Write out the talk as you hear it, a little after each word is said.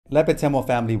Lepetemo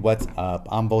family, what's up?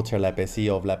 I'm Voltaire Lepe,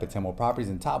 CEO of Lepetemo Properties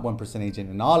and top 1% agent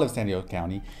in all of San Diego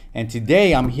County. And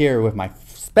today I'm here with my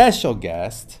special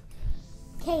guest,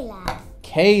 Kayla.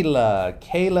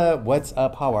 Kayla, what's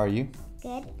up? How are you?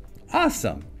 Good.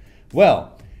 Awesome.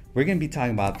 Well, we're going to be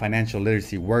talking about financial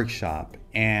literacy workshop,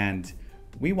 and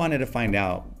we wanted to find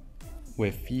out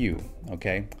with you,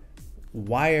 okay?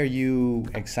 Why are you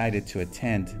excited to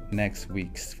attend next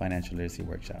week's financial literacy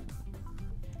workshop?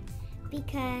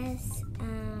 Because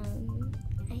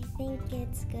I think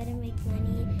it's good to make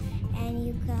money, and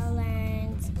you could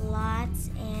learn lots,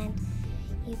 and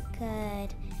you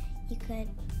could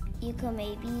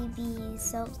maybe be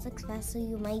so successful.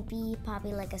 You might be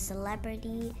probably like a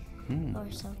celebrity or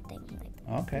something like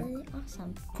that. Okay. Really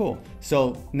awesome. Cool.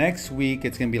 So next week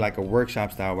it's gonna be like a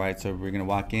workshop style, right? So we're gonna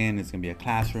walk in, it's gonna be a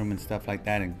classroom and stuff like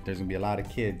that, and there's gonna be a lot of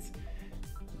kids.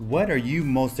 What are you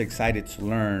most excited to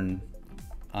learn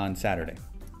on Saturday?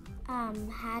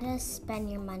 How to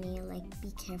spend your money, like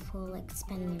be careful, like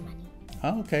spending your money.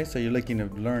 Oh, okay. So you're looking to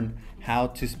learn how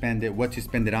to spend it, what to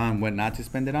spend it on, what not to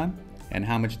spend it on, and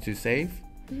how much to save.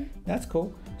 That's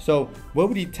cool. So what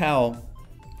would you tell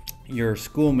your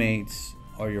schoolmates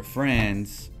or your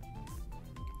friends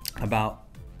about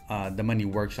the money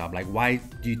workshop? Like, why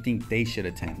do you think they should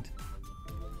attend?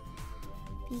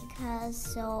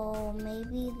 Because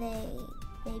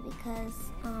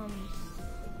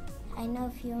I know a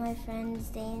few of my friends,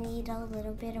 they need a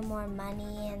little bit of more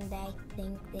money, and they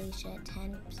think they should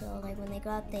attend. So like when they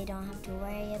grow up, they don't have to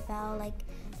worry about like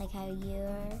how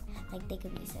you're like, they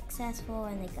could be successful,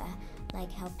 and they could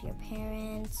like help your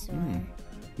parents or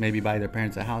Maybe buy their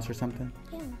parents a house or something?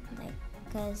 yeah, like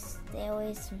because they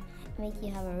always make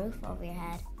you have a roof over your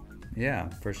head. Yeah,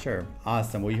 for sure.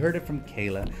 Awesome. Well, you heard it from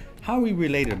Kayla. How are we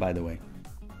related, by the way?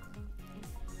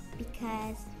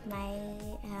 Because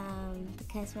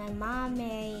my mom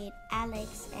married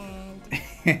Alex, and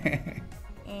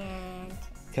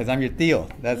Because I'm your tío.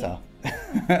 That's all.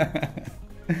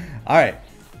 All right.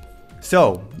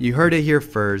 So you heard it here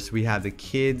first. We have the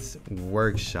kids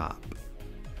workshop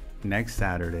next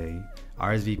Saturday,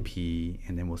 RSVP,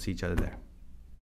 and then we'll see each other there.